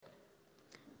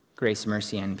Grace,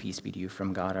 mercy, and peace be to you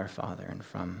from God our Father and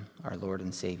from our Lord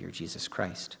and Savior, Jesus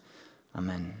Christ.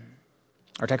 Amen.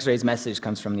 Our text today's message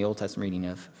comes from the Old Testament reading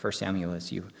of 1 Samuel,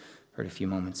 as you heard a few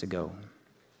moments ago.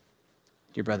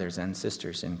 Dear brothers and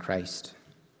sisters in Christ,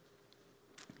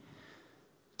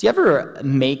 do you ever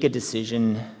make a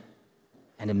decision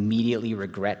and immediately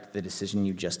regret the decision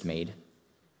you just made?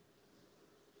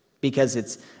 Because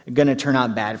it's going to turn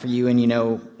out bad for you, and you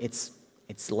know it's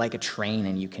like a train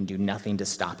and you can do nothing to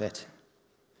stop it.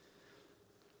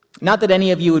 Not that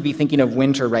any of you would be thinking of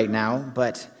winter right now,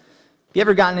 but have you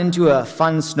ever gotten into a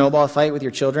fun snowball fight with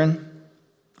your children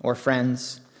or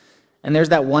friends, and there's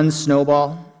that one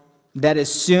snowball that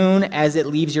as soon as it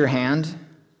leaves your hand,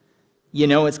 you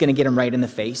know it's going to get them right in the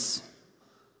face?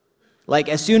 Like,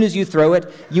 as soon as you throw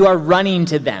it, you are running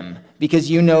to them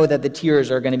because you know that the tears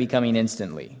are going to be coming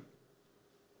instantly.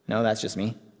 No, that's just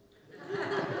me.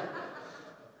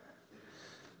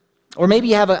 Or maybe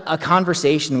you have a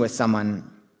conversation with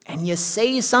someone and you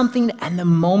say something, and the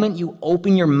moment you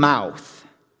open your mouth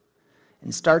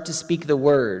and start to speak the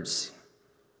words,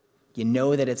 you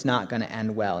know that it's not going to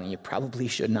end well, and you probably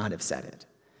should not have said it.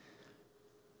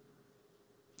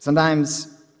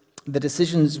 Sometimes the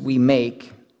decisions we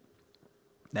make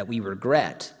that we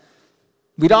regret,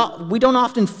 we don't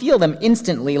often feel them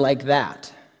instantly like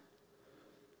that.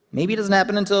 Maybe it doesn't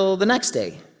happen until the next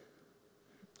day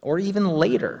or even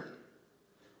later.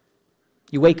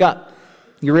 You wake up,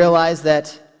 you realize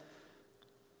that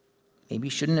maybe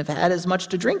you shouldn't have had as much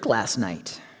to drink last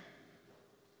night.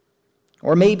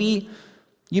 Or maybe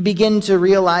you begin to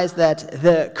realize that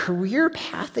the career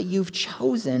path that you've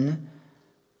chosen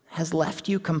has left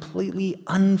you completely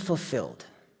unfulfilled.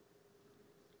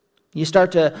 You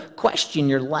start to question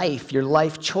your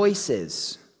life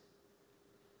choices,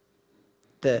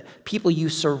 the people you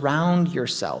surround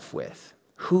yourself with,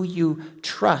 who you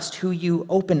trust, who you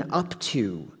open up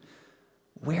to,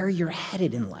 where you're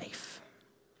headed in life.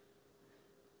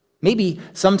 Maybe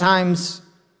sometimes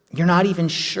you're not even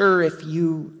sure if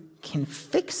you can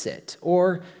fix it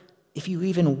or if you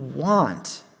even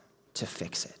want to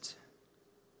fix it.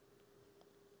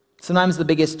 Sometimes the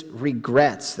biggest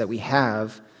regrets that we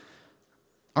have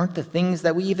aren't the things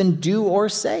that we even do or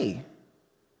say.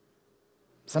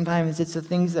 Sometimes it's the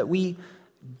things that we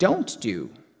don't do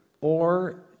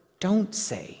or don't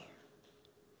say.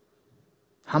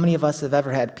 How many of us have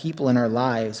ever had people in our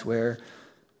lives where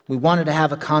we wanted to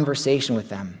have a conversation with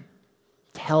them,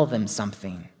 tell them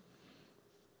something,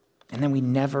 and then we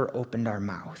never opened our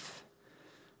mouth,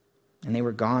 and they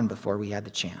were gone before we had the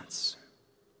chance?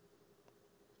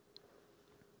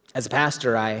 As a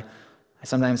pastor, I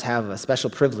sometimes have a special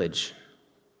privilege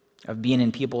of being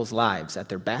in people's lives at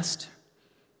their best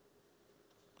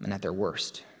and at their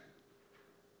worst.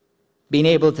 Being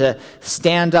able to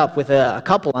stand up with a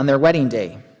couple on their wedding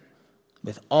day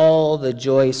with all the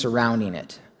joy surrounding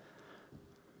it,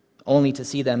 only to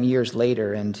see them years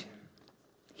later and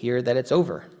hear that it's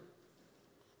over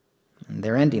and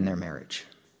they're ending their marriage.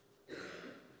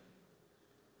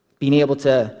 Being able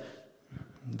to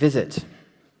visit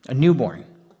a newborn,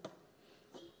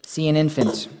 see an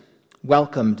infant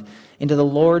welcomed into the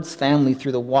Lord's family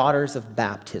through the waters of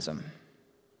baptism,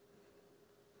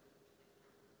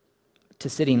 to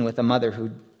sitting with a mother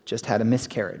who just had a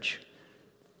miscarriage,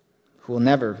 who will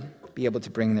never be able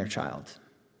to bring their child.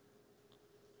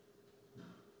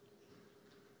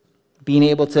 Being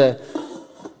able to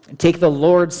take the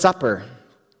Lord's Supper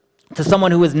to someone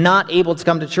who is not able to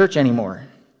come to church anymore,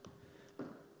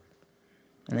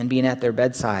 and then being at their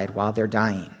bedside while they're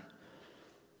dying.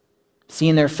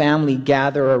 Seeing their family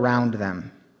gather around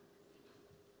them.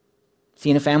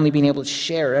 Seeing a family being able to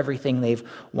share everything they've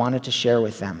wanted to share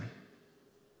with them.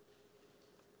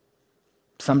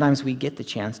 Sometimes we get the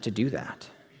chance to do that.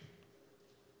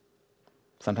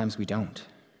 Sometimes we don't.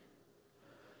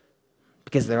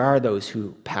 Because there are those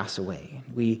who pass away.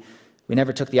 We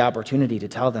never took the opportunity to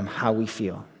tell them how we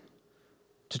feel,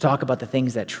 to talk about the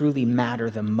things that truly matter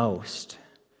the most,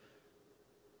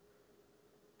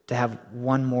 to have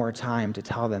one more time to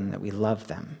tell them that we love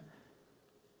them.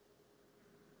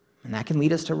 And that can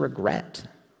lead us to regret.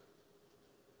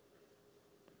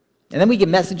 And then we get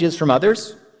messages from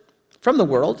others, from the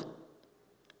world,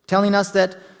 telling us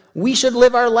that we should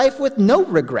live our life with no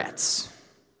regrets.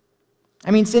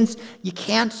 I mean, since you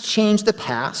can't change the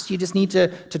past, you just need to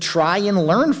try and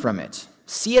learn from it.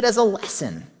 See it as a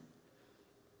lesson.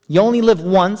 You only live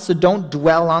once, so don't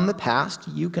dwell on the past.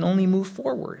 You can only move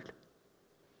forward.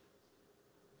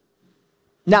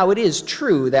 Now, it is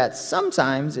true that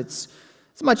sometimes it's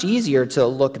much easier to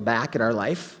look back at our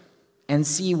life and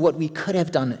see what we could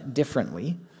have done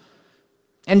differently.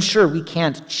 And sure, we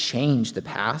can't change the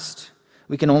past.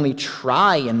 We can only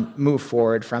try and move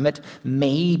forward from it,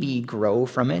 maybe grow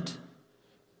from it,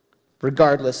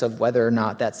 regardless of whether or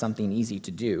not that's something easy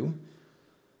to do.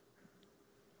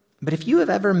 But if you have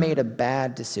ever made a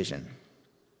bad decision,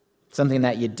 something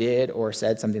that you did or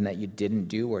said, something that you didn't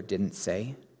do or didn't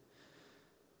say,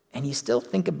 and you still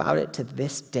think about it to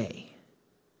this day,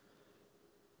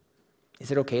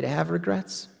 is it okay to have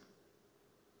regrets?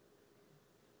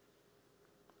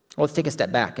 Well, let's take a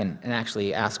step back and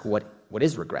actually ask what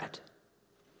is regret?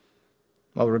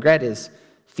 Well, regret is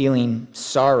feeling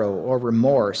sorrow or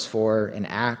remorse for an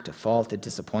act, a fault, a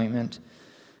disappointment.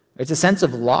 It's a sense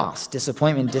of loss,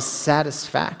 disappointment,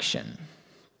 dissatisfaction.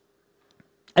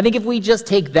 I think if we just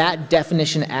take that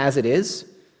definition as it is,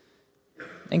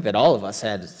 I think that all of us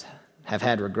have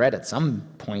had regret at some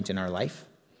point in our life.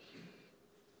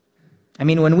 I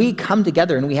mean, when we come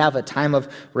together and we have a time of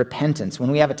repentance,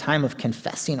 when we have a time of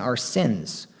confessing our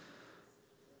sins,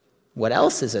 what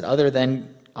else is it other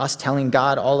than us telling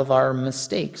God all of our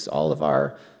mistakes, all of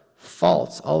our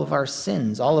faults, all of our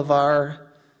sins, all of our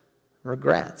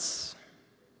regrets?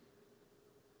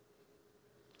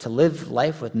 To live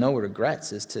life with no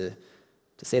regrets is to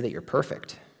say that you're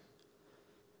perfect.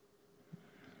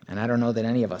 And I don't know that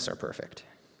any of us are perfect.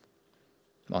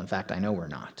 Well, in fact, I know we're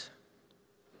not.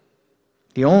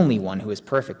 The only one who is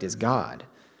perfect is God.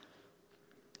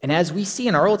 And as we see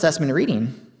in our Old Testament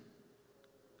reading,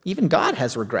 even God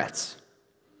has regrets.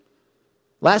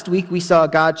 Last week we saw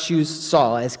God choose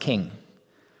Saul as king,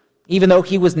 even though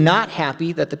he was not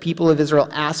happy that the people of Israel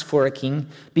asked for a king,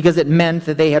 because it meant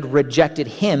that they had rejected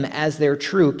him as their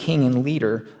true king and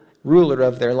leader, ruler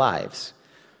of their lives.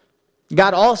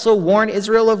 God also warned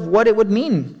Israel of what it would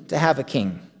mean to have a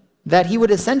king, that he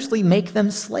would essentially make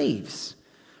them slaves.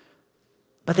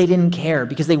 But they didn't care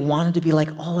because they wanted to be like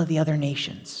all of the other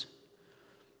nations.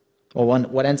 Well,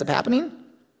 what ends up happening?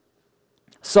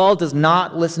 Saul does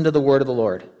not listen to the word of the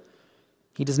Lord.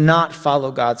 He does not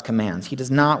follow God's commands. He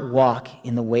does not walk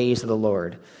in the ways of the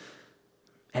Lord.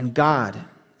 And God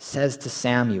says to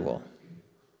Samuel,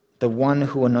 the one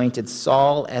who anointed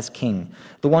Saul as king,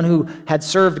 the one who had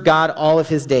served God all of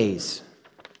his days,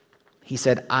 he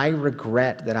said, I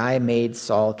regret that I made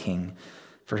Saul king,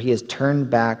 for he has turned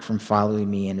back from following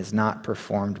me and has not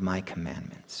performed my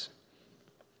commandments.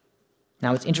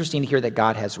 Now, it's interesting to hear that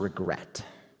God has regret.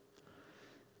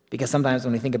 Because sometimes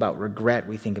when we think about regret,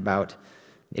 we think about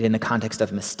it in the context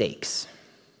of mistakes.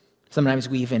 Sometimes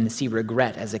we even see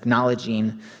regret as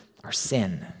acknowledging our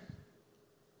sin.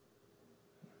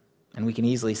 And we can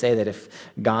easily say that if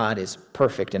God is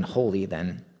perfect and holy,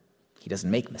 then he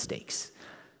doesn't make mistakes.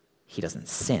 He doesn't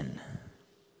sin.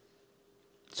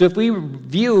 So if we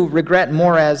view regret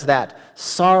more as that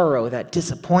sorrow, that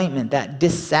disappointment, that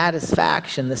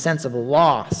dissatisfaction, the sense of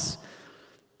loss,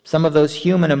 some of those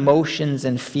human emotions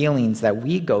and feelings that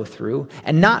we go through,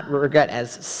 and not regret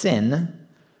as sin,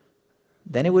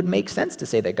 then it would make sense to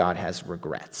say that God has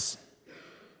regrets.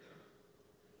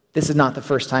 This is not the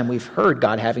first time we've heard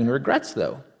God having regrets,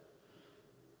 though.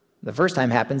 The first time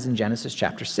happens in Genesis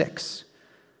chapter 6,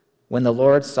 when the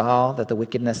Lord saw that the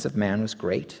wickedness of man was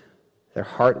great, their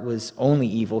heart was only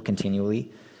evil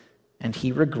continually, and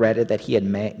he regretted that he had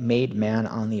made man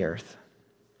on the earth.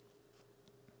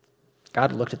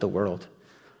 God looked at the world,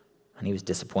 and he was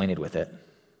disappointed with it,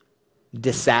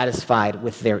 dissatisfied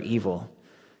with their evil.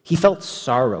 He felt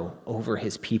sorrow over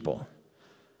his people.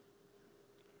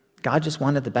 God just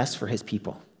wanted the best for his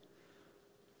people,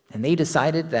 and they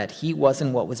decided that he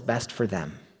wasn't what was best for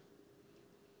them.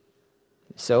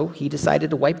 So he decided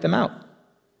to wipe them out,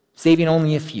 saving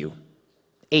only a few.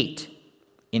 8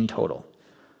 in total.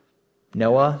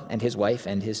 Noah and his wife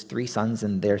and his 3 sons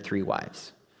and their 3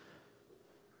 wives.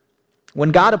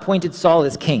 When God appointed Saul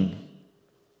as king,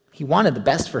 he wanted the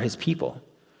best for his people.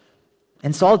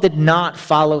 And Saul did not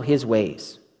follow his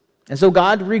ways. And so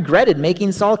God regretted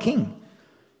making Saul king.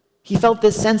 He felt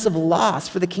this sense of loss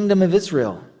for the kingdom of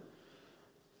Israel.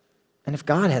 And if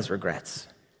God has regrets,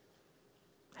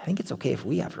 I think it's okay if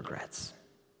we have regrets.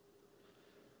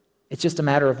 It's just a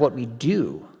matter of what we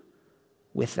do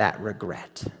with that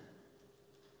regret.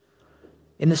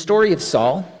 In the story of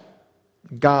Saul,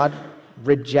 God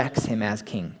rejects him as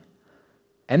king.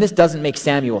 And this doesn't make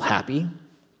Samuel happy,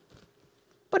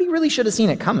 but he really should have seen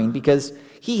it coming, because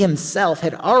he himself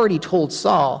had already told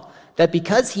Saul that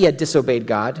because he had disobeyed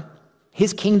God,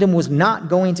 his kingdom was not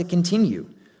going to continue.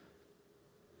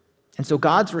 And so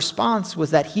God's response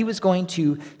was that he was going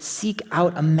to seek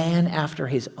out a man after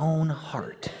his own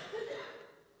heart.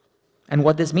 And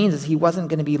what this means is he wasn't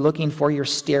going to be looking for your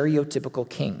stereotypical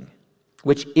king,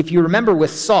 which, if you remember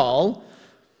with Saul,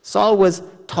 Saul was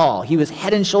tall. He was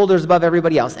head and shoulders above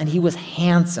everybody else, and he was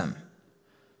handsome.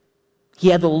 He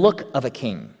had the look of a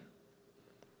king.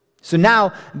 So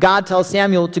now God tells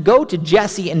Samuel to go to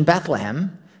Jesse in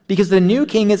Bethlehem because the new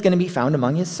king is going to be found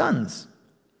among his sons.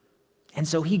 And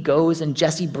so he goes, and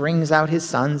Jesse brings out his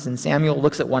sons, and Samuel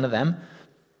looks at one of them,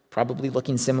 probably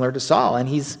looking similar to Saul, and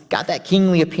he's got that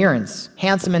kingly appearance,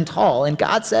 handsome and tall. And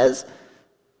God says,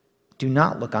 do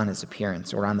not look on his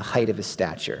appearance or on the height of his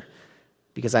stature,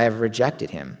 because I have rejected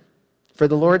him. For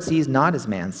the Lord sees not as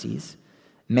man sees.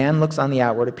 Man looks on the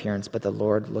outward appearance, but the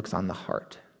Lord looks on the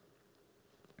heart.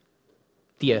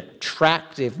 The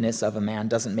attractiveness of a man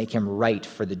doesn't make him right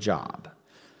for the job.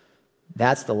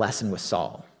 That's the lesson with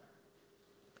Saul.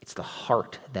 It's the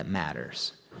heart that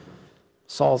matters.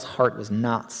 Saul's heart was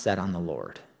not set on the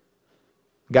Lord.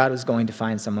 God was going to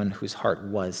find someone whose heart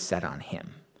was set on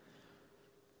him.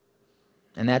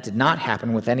 And that did not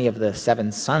happen with any of the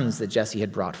 7 sons that Jesse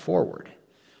had brought forward.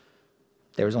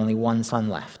 There was only one son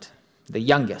left, the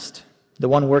youngest, the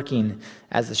one working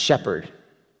as a shepherd.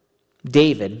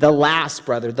 David, the last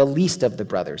brother, the least of the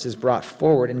brothers, is brought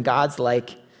forward, and God's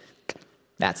like,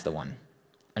 that's the one.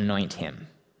 Anoint him.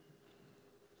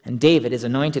 And David is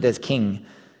anointed as king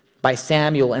by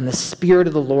Samuel, and the Spirit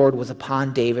of the Lord was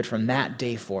upon David from that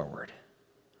day forward.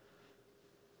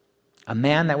 A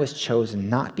man that was chosen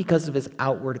not because of his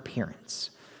outward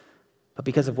appearance, but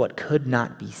because of what could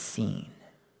not be seen.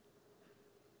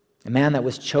 A man that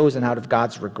was chosen out of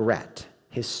God's regret,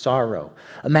 his sorrow.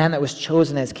 A man that was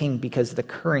chosen as king because the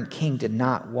current king did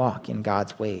not walk in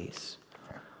God's ways.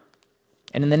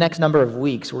 And in the next number of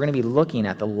weeks, we're going to be looking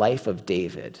at the life of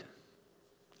David,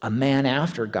 a man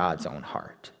after God's own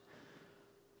heart.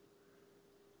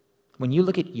 When you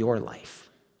look at your life,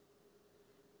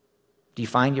 do you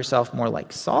find yourself more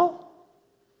like Saul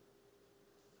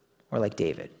or like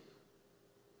David?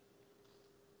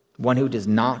 One who does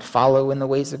not follow in the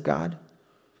ways of God?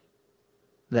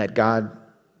 That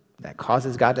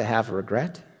causes God to have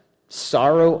regret?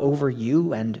 Sorrow over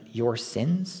you and your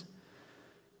sins?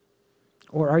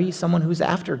 Or are you someone who's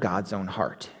after God's own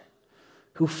heart?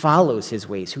 Who follows his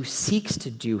ways, who seeks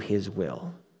to do his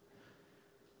will?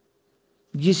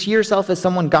 Do you see yourself as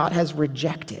someone God has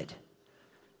rejected?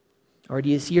 Or do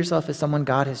you see yourself as someone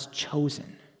God has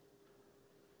chosen?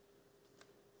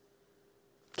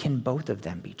 Can both of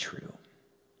them be true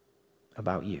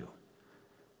about you?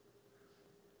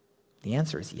 The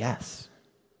answer is yes.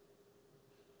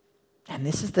 And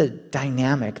this is the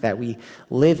dynamic that we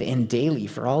live in daily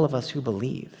for all of us who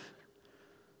believe.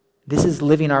 This is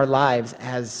living our lives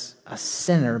as a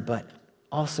sinner, but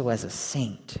also as a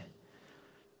saint.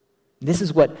 This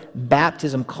is what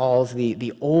baptism calls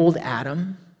the old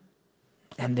Adam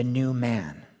and the new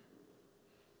man.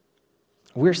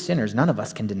 We're sinners. None of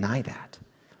us can deny that.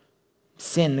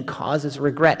 Sin causes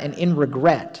regret, and in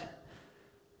regret,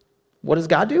 what does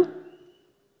God do?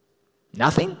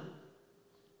 Nothing.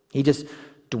 He just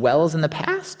dwells in the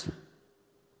past?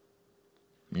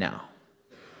 No.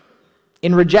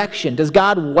 In rejection, does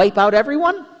God wipe out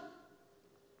everyone?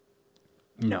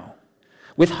 No.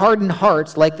 With hardened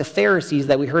hearts, like the Pharisees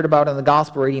that we heard about in the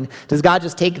gospel reading, does God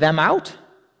just take them out?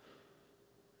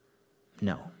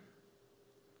 No.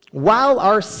 While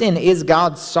our sin is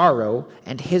God's sorrow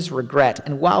and his regret,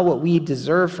 and while what we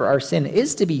deserve for our sin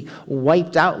is to be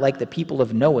wiped out like the people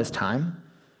of Noah's time,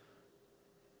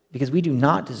 because we do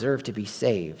not deserve to be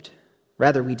saved.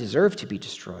 Rather, we deserve to be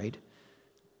destroyed,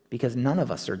 because none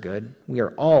of us are good. We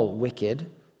are all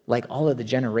wicked, like all of the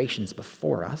generations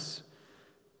before us.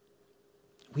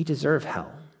 We deserve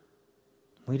hell.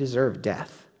 We deserve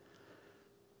death.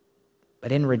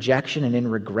 But in rejection and in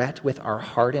regret, with our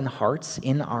hardened hearts,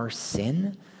 in our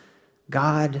sin,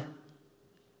 God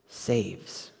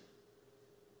saves.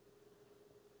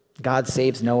 God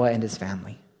saves Noah and his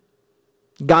family.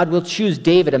 God will choose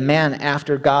David, a man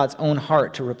after God's own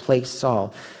heart, to replace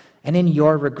Saul. And in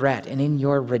your regret and in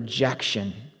your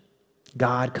rejection,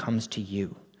 God comes to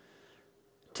you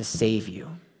to save you.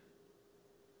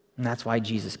 And that's why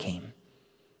Jesus came,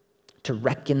 to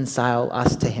reconcile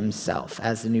us to himself,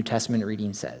 as the New Testament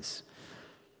reading says.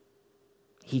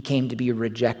 He came to be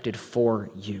rejected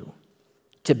for you,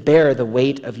 to bear the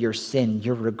weight of your sin,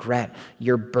 your regret,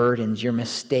 your burdens, your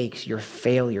mistakes, your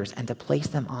failures, and to place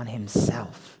them on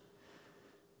himself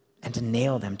and to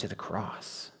nail them to the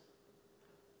cross.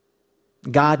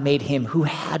 God made him who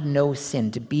had no sin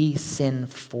to be sin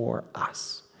for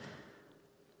us.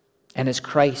 And as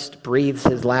Christ breathes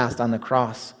his last on the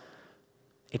cross,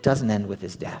 it doesn't end with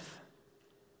his death,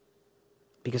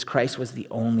 because Christ was the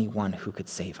only one who could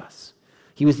save us.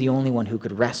 He was the only one who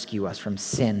could rescue us from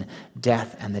sin,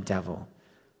 death, and the devil,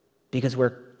 because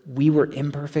where we were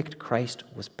imperfect, Christ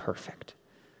was perfect.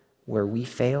 Where we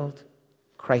failed,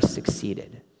 Christ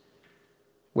succeeded.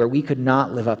 Where we could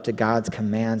not live up to God's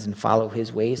commands and follow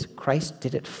his ways, Christ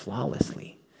did it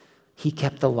flawlessly. He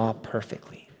kept the law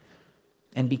perfectly.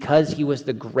 And because he was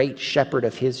the great shepherd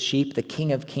of his sheep, the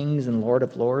King of kings and Lord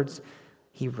of lords,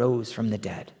 he rose from the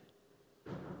dead.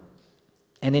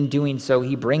 And in doing so,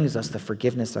 he brings us the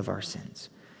forgiveness of our sins.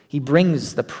 He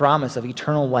brings the promise of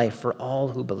eternal life for all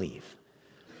who believe.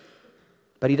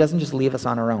 But he doesn't just leave us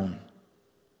on our own.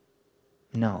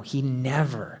 No, he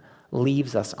never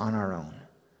leaves us on our own.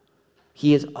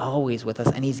 He is always with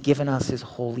us, and he's given us his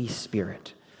Holy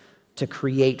Spirit to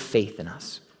create faith in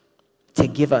us, to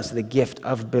give us the gift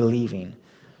of believing,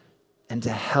 and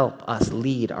to help us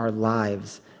lead our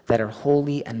lives that are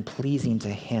holy and pleasing to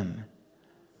him,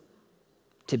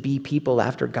 to be people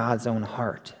after God's own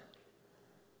heart.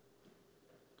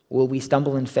 Will we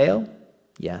stumble and fail?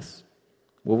 Yes.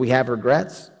 Will we have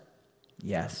regrets?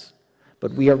 Yes.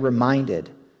 But we are reminded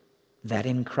that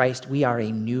in Christ we are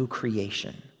a new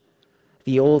creation.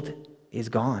 The old is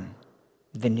gone.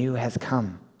 The new has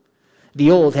come.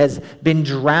 The old has been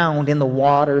drowned in the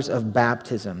waters of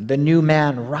baptism. The new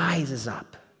man rises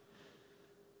up.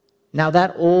 Now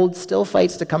that old still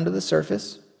fights to come to the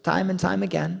surface, time and time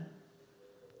again.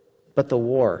 But the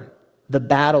war, the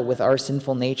battle with our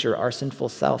sinful nature, our sinful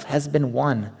self, has been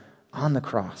won on the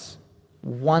cross,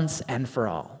 once and for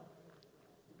all.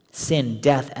 Sin,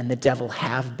 death, and the devil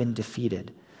have been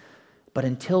defeated. But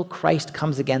until Christ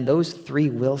comes again, those three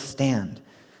will stand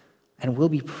and will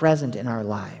be present in our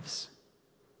lives.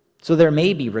 So there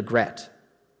may be regret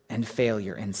and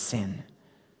failure and sin.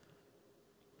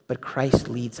 But Christ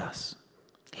leads us.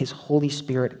 His Holy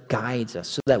Spirit guides us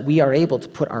so that we are able to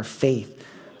put our faith,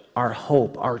 our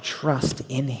hope, our trust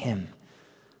in him.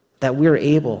 That we're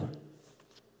able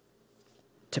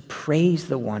to praise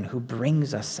the one who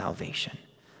brings us salvation.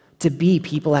 To be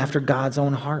people after God's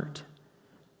own heart.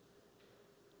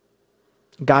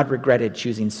 God regretted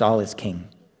choosing Saul as king.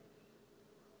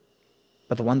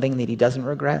 But the one thing that he doesn't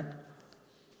regret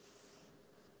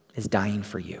is dying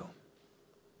for you.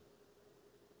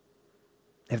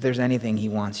 If there's anything he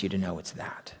wants you to know, it's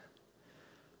that.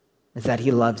 It's that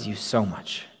he loves you so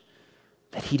much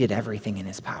that he did everything in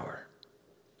his power,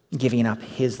 giving up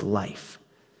his life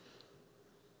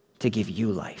to give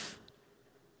you life,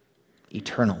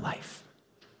 eternal life,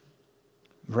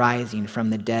 rising from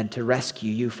the dead to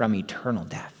rescue you from eternal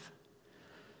death.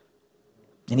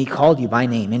 And he called you by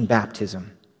name in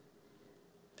baptism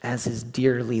as his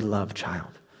dearly loved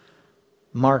child,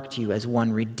 marked you as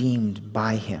one redeemed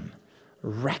by him,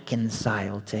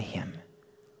 reconciled to him.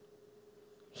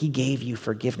 He gave you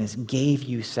forgiveness, gave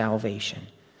you salvation,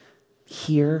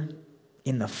 here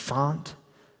in the font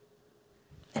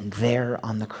and there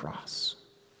on the cross.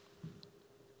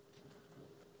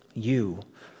 You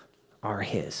are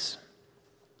his.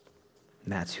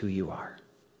 That's who you are.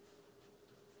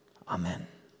 Amen.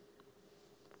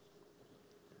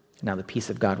 Now the peace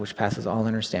of God, which passes all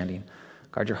understanding,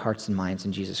 guard your hearts and minds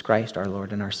in Jesus Christ, our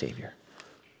Lord and our Savior.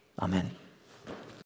 Amen.